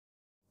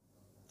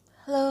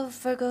Hello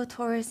Virgo,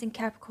 Taurus, and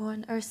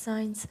Capricorn Earth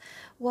signs.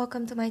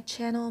 Welcome to my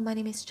channel. My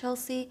name is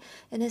Chelsea.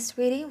 In this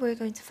reading, we're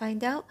going to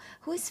find out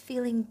who is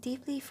feeling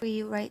deeply for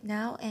you right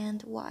now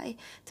and why.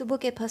 To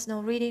book a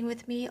personal reading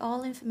with me,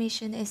 all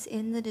information is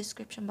in the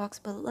description box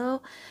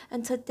below.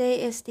 And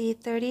today is the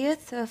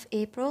 30th of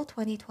April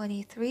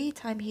 2023.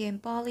 Time here in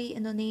Bali,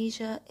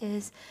 Indonesia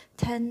is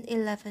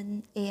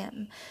 10:11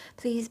 a.m.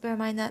 Please bear in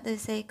mind that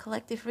this is a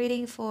collective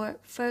reading for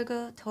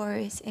Virgo,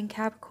 Taurus, and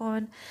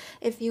Capricorn.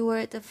 If you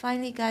were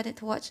divinely guided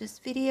to watch this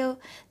video,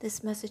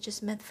 this message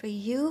is meant for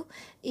you,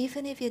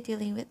 even if you're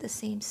dealing with the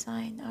same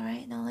sign.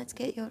 Alright, now let's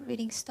get your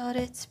reading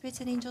started. Spirits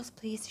and angels,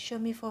 please show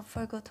me for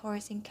Virgo,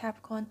 Taurus, and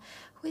Capricorn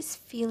who is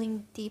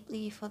feeling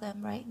deeply for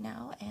them right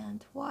now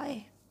and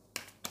why.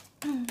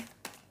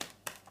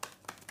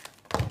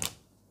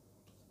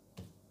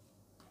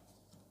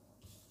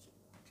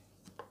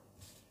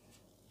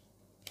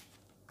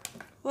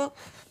 Whoop.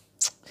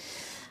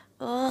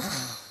 Ugh.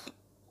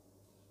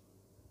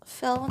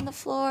 Fell on the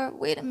floor.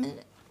 Wait a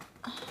minute.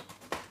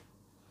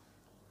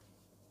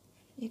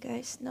 You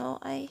guys know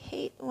I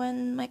hate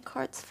when my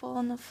cards fall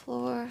on the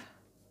floor.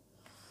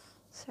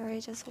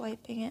 Sorry, just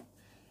wiping it.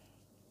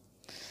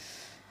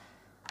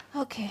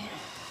 Okay.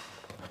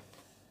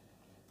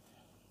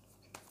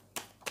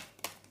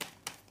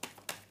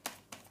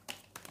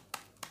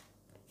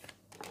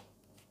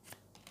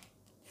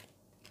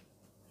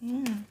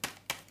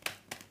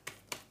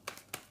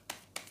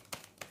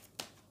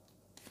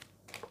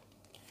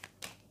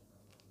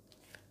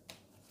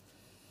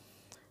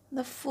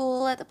 The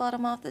Fool at the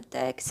bottom of the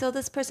deck. So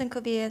this person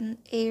could be an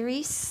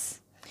Aries,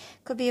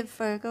 could be a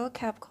Virgo,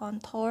 Capricorn,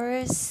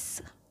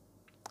 Taurus,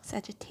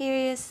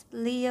 Sagittarius,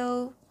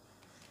 Leo.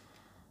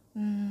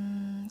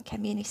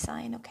 Can be any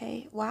sign,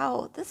 okay?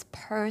 Wow, this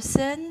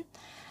person,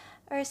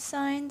 Earth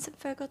signs,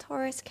 Virgo,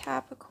 Taurus,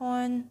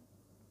 Capricorn,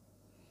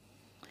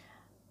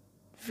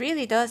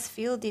 really does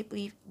feel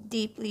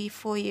deeply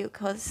for you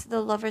because the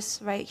Lover's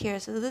right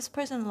here. So this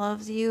person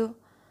loves you.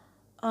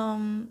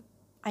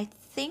 I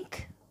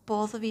think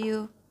both of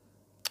you,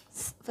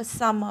 for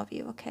some of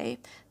you, okay,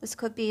 this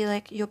could be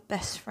like your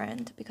best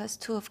friend because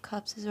Two of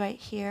Cups is right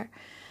here,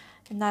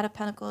 and Knight of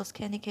Pentacles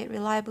can indicate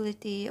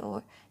reliability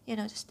or, you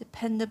know, just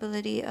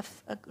dependability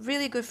of a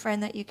really good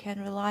friend that you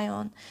can rely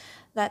on,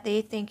 that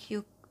they think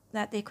you,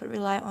 that they could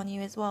rely on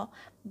you as well.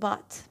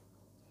 But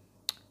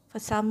for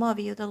some of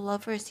you, the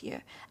Lovers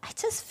here, I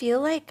just feel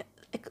like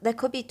there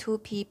could be two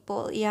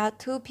people. Yeah,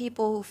 two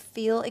people who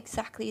feel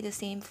exactly the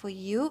same for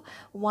you.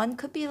 One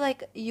could be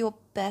like your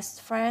best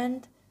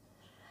friend,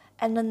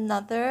 and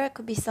another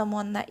could be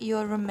someone that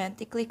you're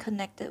romantically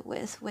connected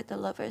with the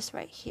Lovers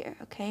right here,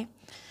 okay?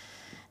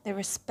 They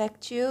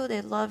respect you,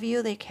 they love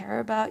you, they care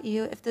about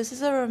you. If this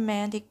is a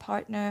romantic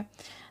partner,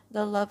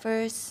 the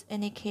Lovers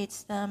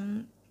indicates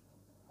them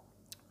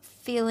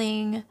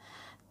feeling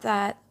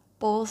that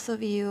both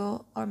of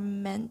you are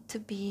meant to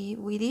be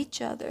with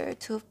each other.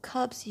 Two of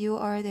Cups, you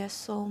are their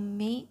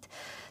soulmate.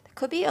 There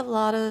could be a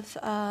lot of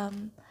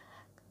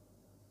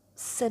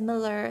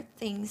similar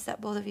things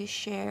that both of you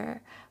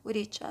share with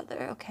each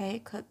other, okay?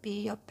 It could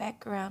be your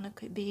background, it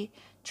could be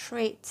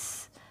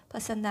traits,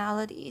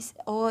 personalities,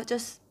 or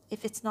just,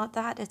 if it's not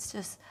that, it's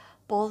just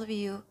both of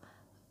you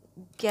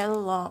get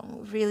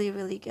along,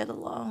 really get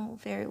along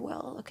very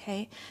well,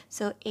 okay?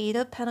 So Eight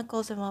of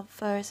Pentacles in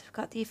reverse, we've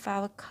got the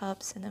Five of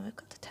Cups, and then we've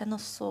got the Ten of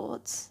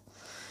Swords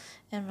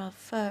in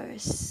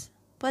reverse.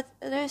 But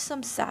there's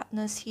some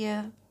sadness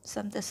here,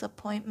 some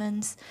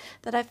disappointments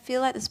that I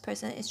feel like this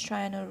person is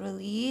trying to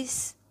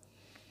release.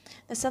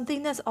 There's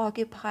something that's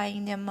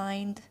occupying their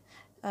mind.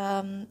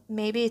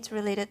 Maybe it's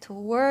related to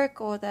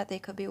work, or that they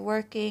could be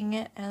working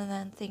and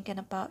then thinking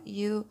about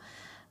you.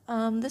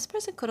 This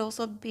person could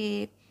also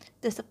be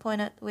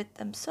disappointed with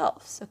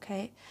themselves,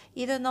 okay?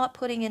 Either not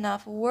putting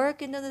enough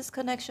work into this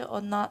connection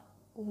or not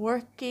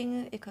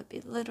working. It could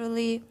be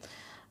literally.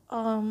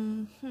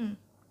 But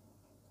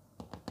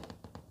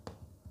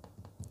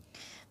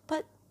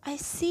I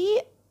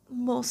see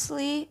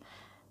mostly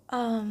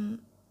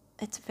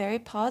it's very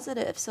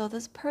positive. So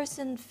this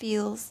person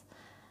feels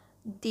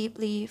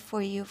deeply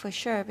for you for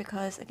sure,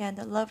 because again,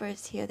 the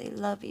Lovers here, they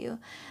love you.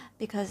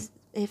 Because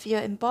if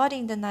you're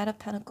embodying the Knight of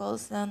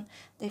Pentacles, then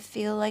they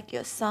feel like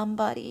you're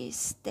somebody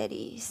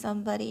steady,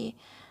 somebody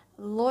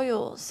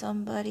loyal,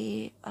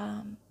 somebody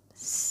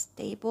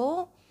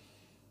stable,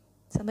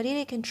 somebody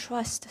they can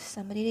trust,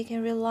 somebody they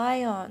can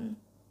rely on.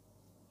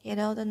 You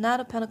know, the Knight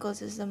of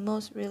Pentacles is the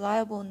most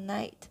reliable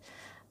knight,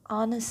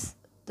 honest,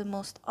 the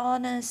most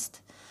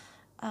honest.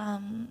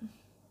 And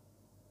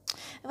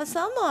for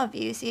some of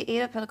you, see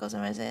Eight of Pentacles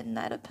and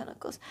Knight of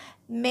Pentacles.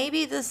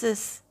 Maybe this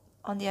is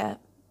on their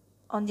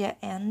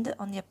end,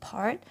 on their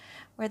part,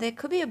 where they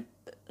could be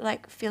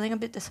like feeling a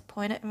bit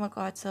disappointed in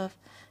regards of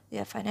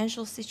their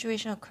financial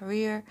situation or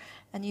career,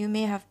 and you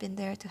may have been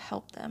there to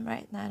help them,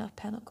 right? Nine of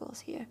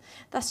Pentacles here.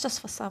 That's just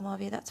for some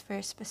of you. That's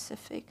very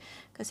specific,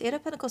 because Eight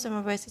of Pentacles in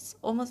reverse, it's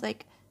almost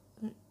like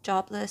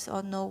jobless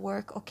or no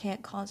work or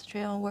can't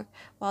concentrate on work,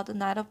 while the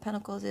Knight of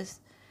Pentacles is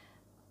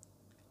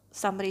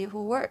somebody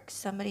who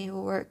works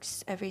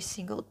every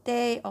single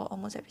day or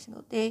almost every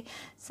single day,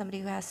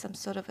 somebody who has some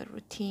sort of a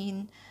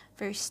routine,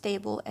 very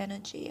stable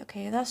energy.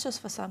 Okay, that's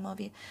just for some of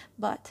you.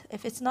 But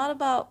if it's not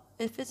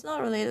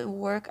related to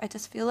work, I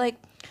just feel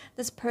like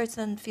this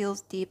person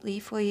feels deeply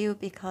for you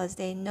because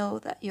they know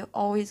that you're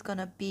always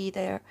gonna be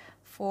there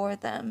for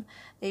them.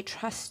 They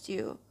trust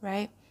you,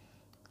 right?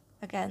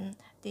 Again,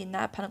 the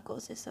Knight of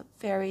Pentacles is a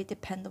very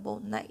dependable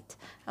knight.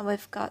 And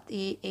we've got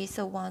the Ace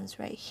of Wands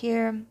right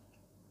here.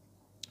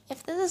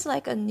 If this is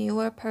like a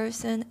newer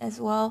person as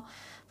well,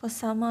 for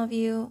some of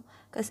you,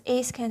 because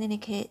Ace can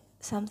indicate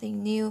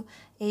something new,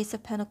 Ace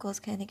of Pentacles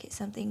can indicate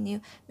something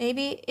new.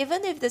 Maybe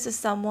even if this is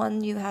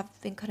someone you have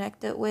been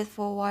connected with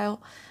for a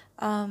while,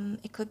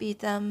 it could be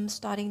them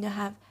starting to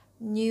have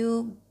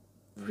new,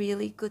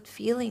 really good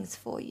feelings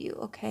for you,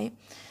 okay?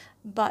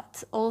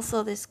 But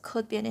also this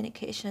could be an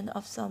indication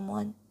of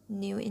someone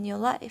new in your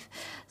life.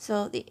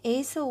 So the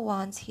Ace of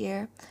Wands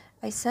here,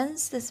 I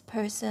sense this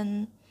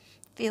person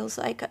feels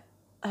like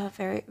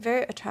very,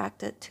 very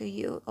attracted to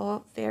you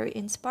or very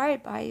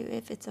inspired by you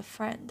if it's a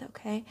friend,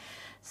 okay?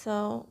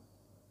 So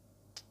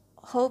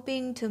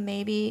hoping to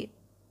maybe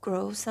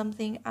grow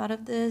something out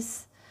of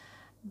this,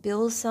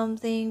 build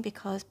something,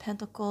 because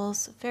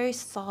Pentacles, very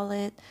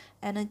solid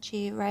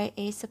energy, right?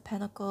 Ace of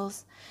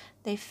Pentacles,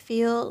 they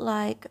feel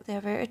like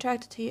they're very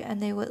attracted to you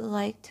and they would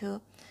like to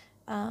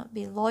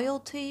be loyal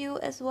to you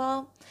as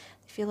well.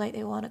 They feel like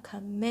they want to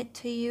commit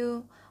to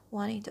you,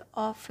 wanting to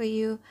offer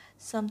you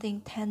something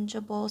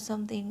tangible,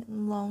 something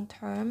long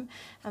term.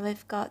 And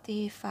we've got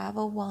the Five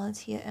of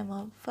Wands here in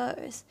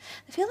reverse.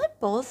 I feel like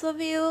both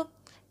of you,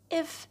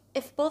 if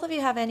both of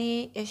you have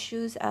any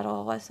issues at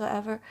all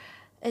whatsoever,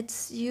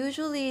 it's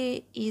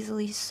usually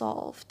easily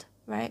solved,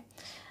 right?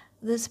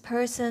 This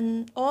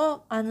person,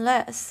 or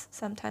unless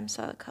sometimes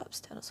Star of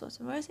Cups, Ten of Swords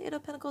in reverse, Eight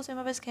of Pentacles in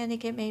reverse can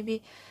indicate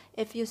maybe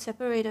if you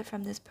separated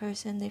from this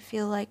person, they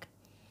feel like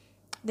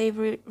they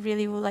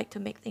really would like to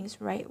make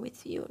things right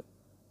with you,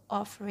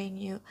 offering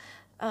you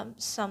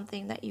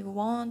something that you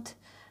want,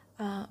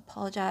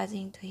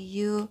 apologizing to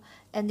you,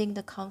 ending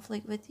the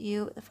conflict with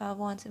you, the Five of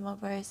Wands in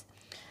reverse.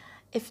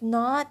 If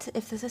not,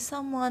 if this is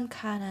someone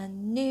kind of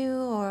new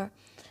or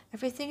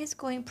everything is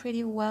going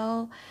pretty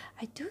well,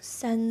 I do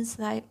sense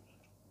like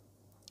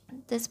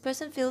this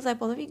person feels like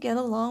both of you get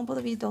along, both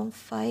of you don't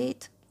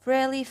fight,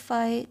 rarely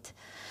fight.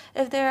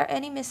 If there are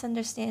any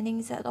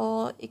misunderstandings at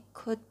all, it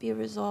could be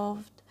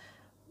resolved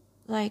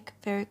like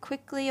very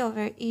quickly or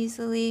very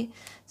easily.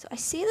 So I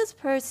see this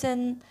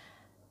person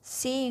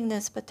seeing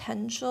this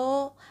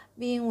potential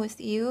being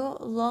with you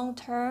long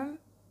term.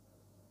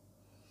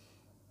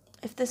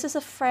 If this is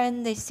a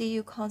friend, they see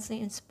you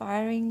constantly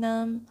inspiring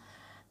them.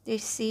 They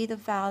see the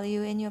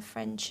value in your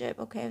friendship.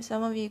 Okay,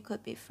 some of you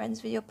could be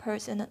friends with your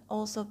person and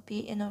also be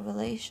in a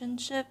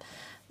relationship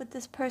with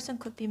this person,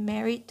 could be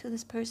married to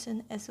this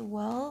person as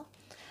well.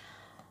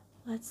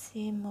 Let's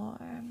see more.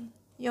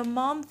 Your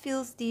mom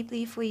feels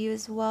deeply for you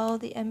as well,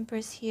 the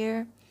Empress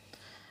here.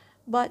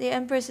 But the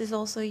Empress is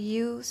also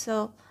you,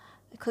 so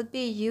it could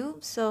be you.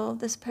 So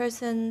this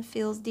person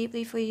feels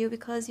deeply for you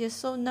because you're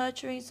so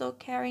nurturing, so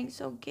caring,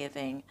 so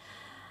giving,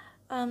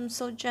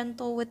 so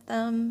gentle with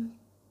them.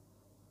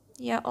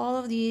 Yeah, all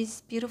of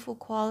these beautiful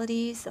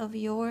qualities of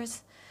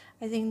yours,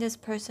 I think this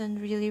person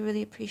really,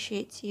 really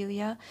appreciates you,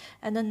 yeah?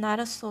 And the Knight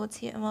of Swords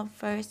here in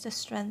reverse, the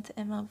Strength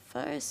in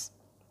reverse.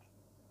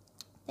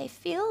 They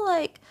feel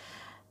like...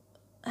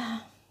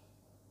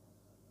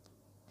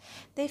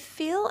 they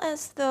feel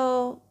as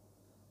though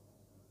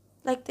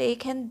like they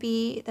can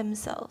be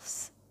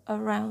themselves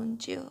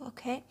around you,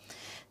 okay?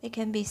 They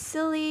can be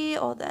silly,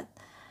 or that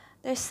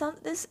there's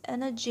this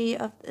energy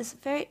of this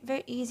very,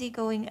 very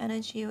easygoing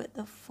energy with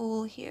the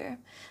Fool here,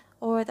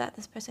 or that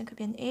this person could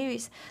be an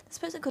Aries. This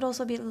person could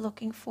also be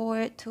looking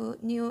forward to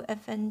new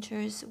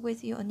adventures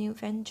with you, or new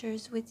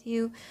ventures with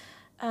you,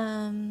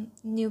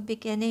 new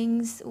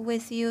beginnings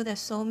with you. There's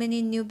so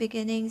many new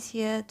beginnings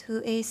here,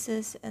 2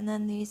 aces, and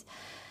then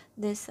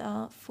this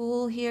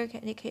Fool here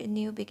can indicate a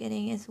new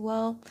beginning as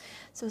well.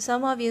 So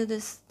some of you,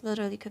 this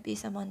literally could be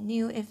someone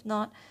new. If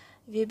not,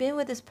 if you've been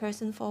with this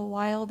person for a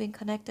while, been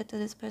connected to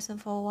this person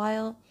for a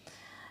while,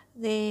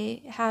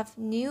 they have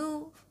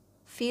new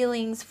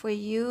feelings for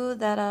you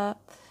that are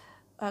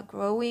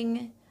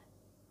growing,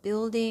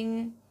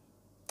 building,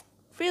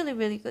 really,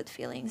 really good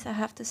feelings, I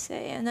have to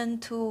say. And then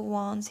 2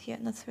 Wands here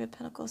and the 3 of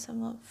Pentacles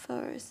in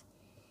reverse.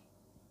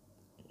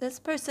 This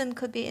person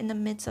could be in the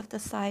midst of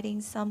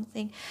deciding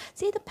something.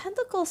 See, the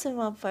Pentacles in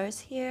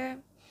reverse here,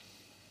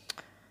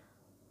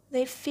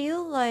 they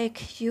feel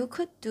like you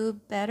could do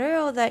better,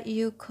 or that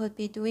you could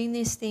be doing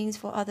these things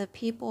for other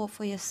people or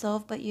for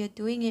yourself, but you're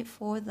doing it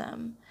for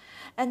them.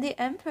 And the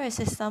Empress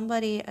is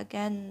somebody,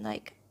 again,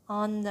 like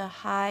on the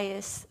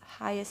highest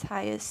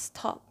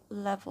top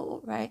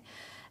level, right?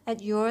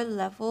 At your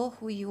level,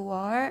 who you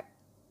are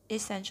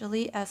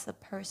essentially as a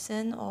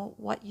person, or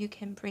what you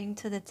can bring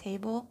to the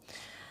table,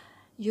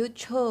 you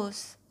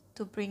chose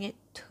to bring it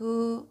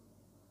to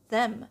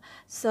them.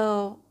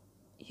 So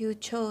you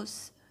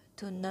chose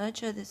to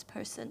nurture this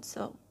person.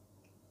 So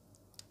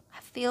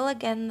feel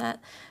again that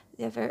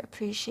they're very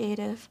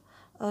appreciative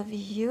of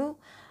you.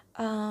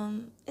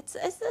 It's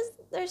this,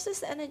 there's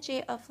this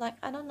energy of like,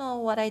 I don't know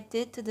what I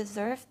did to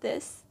deserve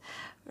this,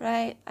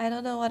 right? I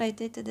don't know what I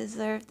did to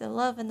deserve the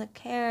love and the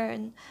care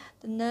and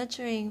the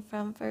nurturing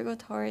from Virgo,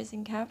 Taurus,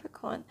 and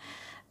Capricorn.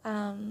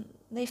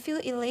 They feel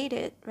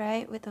elated,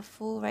 right, with the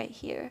Fool right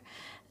here.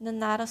 And the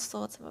Knight of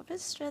Swords, some of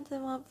its strength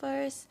in one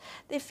verse.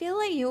 They feel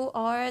like you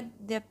are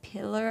their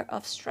pillar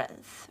of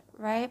strength,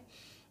 right?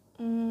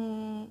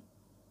 And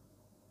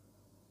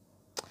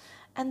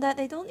that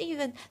they don't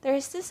even, there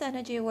is this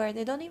energy where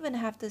they don't even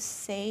have to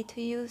say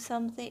to you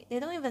something. They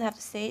don't even have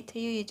to say it to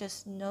you. You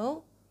just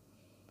know.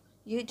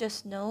 You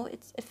just know.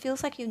 It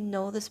feels like you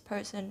know this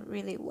person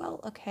really well,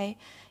 okay,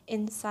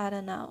 inside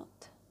and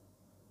out.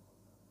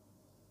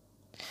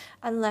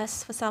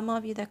 Unless for some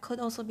of you, there could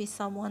also be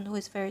someone who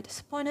is very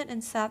disappointed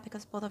and sad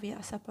because both of you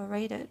are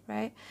separated,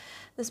 right?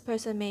 This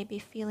person may be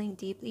feeling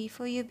deeply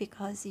for you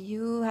because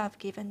you have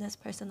given this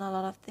person a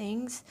lot of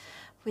things.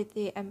 With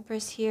the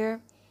Empress here,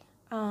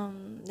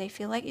 they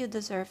feel like you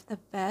deserve the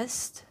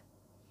best.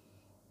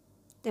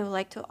 They would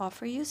like to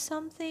offer you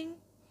something,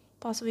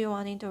 possibly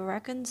wanting to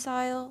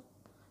reconcile,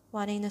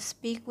 wanting to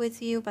speak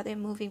with you, but they're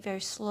moving very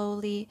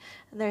slowly.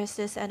 And there's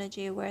this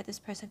energy where this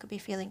person could be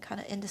feeling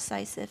kind of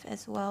indecisive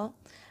as well,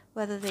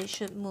 whether they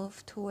should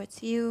move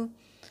towards you.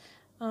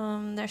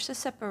 There's a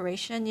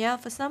separation. Yeah,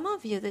 for some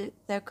of you,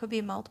 there could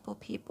be multiple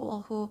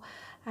people who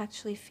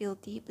actually feel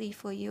deeply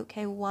for you.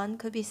 Okay, one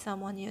could be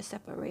someone you're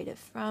separated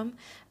from.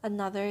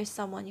 Another is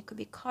someone you could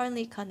be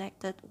currently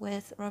connected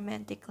with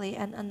romantically.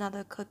 And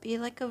another could be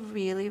like a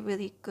really,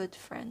 really good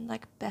friend,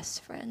 like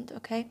best friend,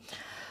 okay?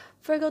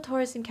 Virgo,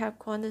 Taurus, and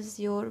Capricorn, this is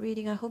your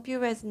reading. I hope you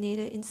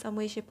resonated in some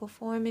way, shape, or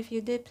form. If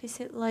you did, please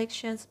hit like,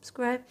 share, and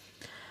subscribe.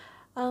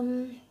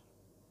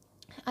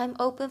 I'm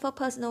open for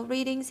personal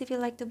readings. If you'd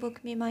like to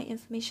book me, my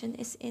information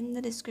is in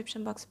the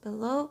description box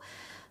below.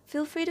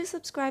 Feel free to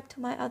subscribe to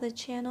my other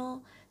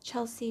channel,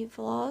 Chelsea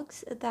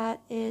Vlogs. That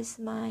is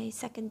my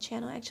second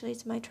channel. Actually,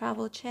 it's my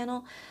travel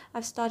channel.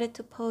 I've started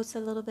to post a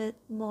little bit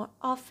more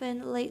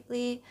often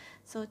lately,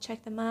 so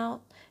check them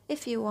out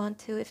if you want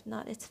to. If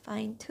not, it's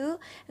fine too.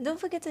 And don't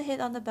forget to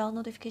hit on the bell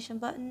notification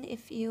button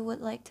if you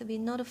would like to be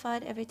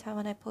notified every time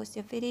when I post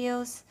your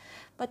videos.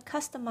 But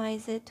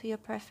customize it to your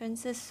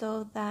preferences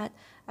so that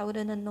I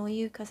wouldn't annoy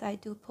you, because I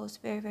do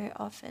post very, very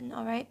often.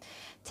 Alright,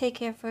 take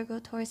care, Virgo,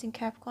 Taurus, and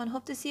Capricorn.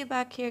 Hope to see you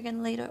back here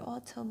again later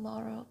or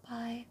tomorrow.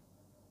 Bye.